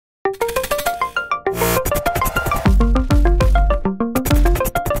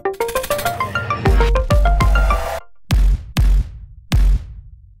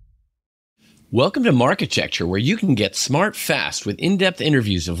Welcome to Marketecture, where you can get smart fast with in-depth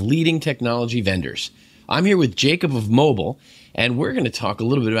interviews of leading technology vendors. I'm here with Jacob of Mobal, and we're going to talk a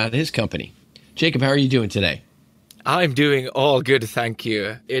little bit about his company. Jacob, how are you doing today? I'm doing all good, thank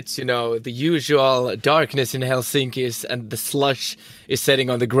you. It's, the usual darkness in Helsinki and the slush is setting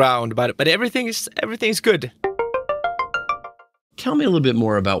on the ground, but everything's good. Tell me a little bit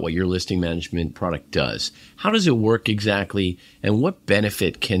more about what your listing management product does. How does it work exactly, and what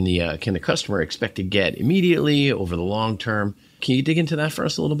benefit can the customer expect to get immediately over the long term? Can you dig into that for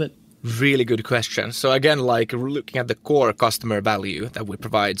us a little bit? Really good question. So again, looking at the core customer value that we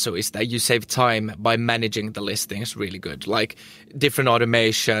provide, so is that you save time by managing the listings really good. Like different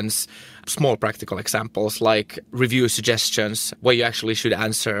automations, small practical examples like review suggestions, where you actually should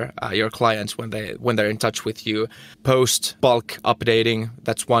answer your clients when they're in touch with you. Post bulk updating,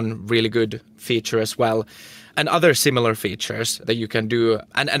 that's one really good feature as well. And other similar features that you can do,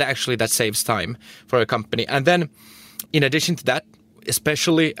 and actually that saves time for a company. And then in addition to that,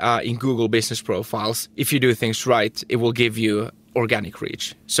 especially in Google business profiles, if you do things right, it will give you organic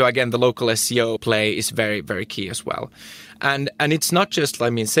reach. So again, the local SEO play is very, very key as well. And it's not just,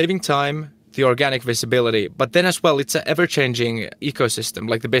 saving time, the organic visibility, but then as well, it's an ever-changing ecosystem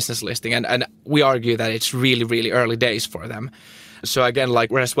like the business listing. And we argue that it's really, really early days for them. So again,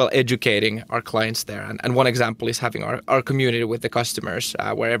 we're as well educating our clients there. And one example is having our community with the customers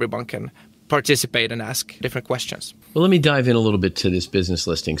where everyone can participate and ask different questions. Well, let me dive in a little bit to this business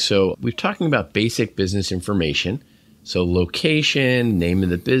listing. So we're talking about basic business information. So location, name of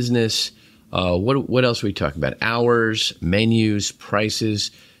the business. What else are we talking about? Hours, menus, prices.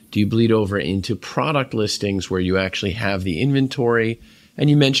 Do you bleed over into product listings where you actually have the inventory? And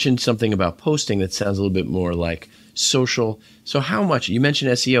you mentioned something about posting that sounds a little bit more like social. So how much, you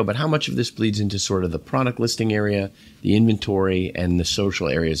mentioned SEO, but how much of this bleeds into sort of the product listing area, the inventory, and the social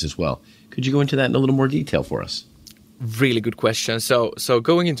areas as well? Could you go into that in a little more detail for us? Really good question. So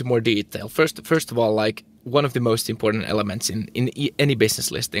going into more detail, first of all, one of the most important elements in any business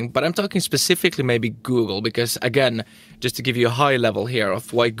listing, but I'm talking specifically maybe Google, because again, just to give you a high level here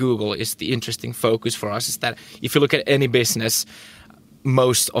of why Google is the interesting focus for us, is that if you look at any business,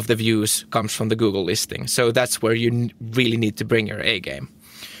 most of the views comes from the Google listing. So that's where you really need to bring your A game.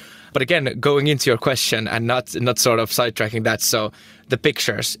 But again, going into your question and not sort of sidetracking that, so the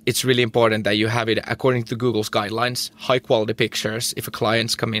pictures, it's really important that you have it according to Google's guidelines, high quality pictures if a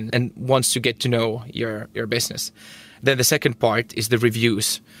client's come in and wants to get to know your business. Then the second part is the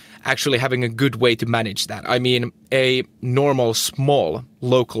reviews, actually having a good way to manage that. I mean, a normal small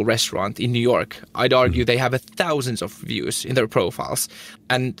local restaurant in New York, I'd argue they have thousands of reviews in their profiles.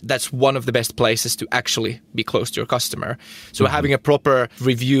 And that's one of the best places to actually be close to your customer. So having a proper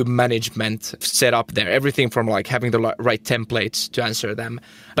review management set up there, everything from having the right templates to answer them,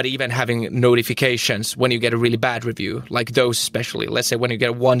 but even having notifications when you get a really bad review, like those especially. Let's say when you get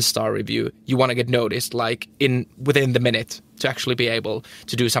a 1-star review, you want to get noticed within the minute to actually be able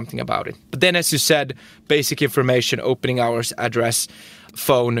to do something about it. But then, as you said, basic information, opening hours, address,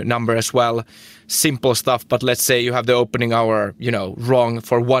 phone number as well, simple stuff. But let's say you have the opening hour, wrong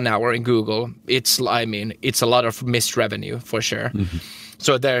for 1 hour in Google. It's a lot of missed revenue for sure. Mm-hmm.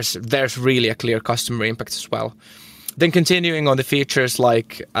 So there's really a clear customer impact as well. Then continuing on the features,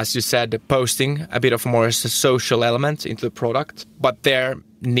 as you said, posting a bit of more as a social element into the product, but there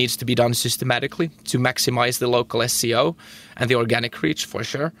needs to be done systematically to maximize the local SEO and the organic reach for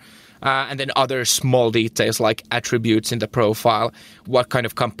sure. And then other small details like attributes in the profile, what kind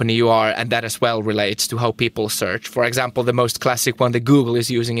of company you are, and that as well relates to how people search. For example, the most classic one that Google is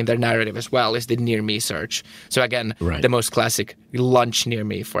using in their narrative as well is the near me search. So again, The most classic, lunch near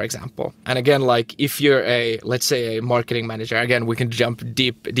me, for example. And again, if you're let's say a marketing manager, again, we can jump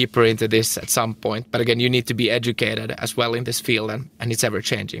deeper into this at some point. But again, you need to be educated as well in this field, and it's ever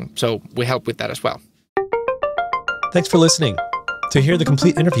changing. So we help with that as well. Thanks for listening. To hear the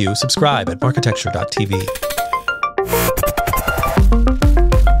complete interview, subscribe at marketecture.tv.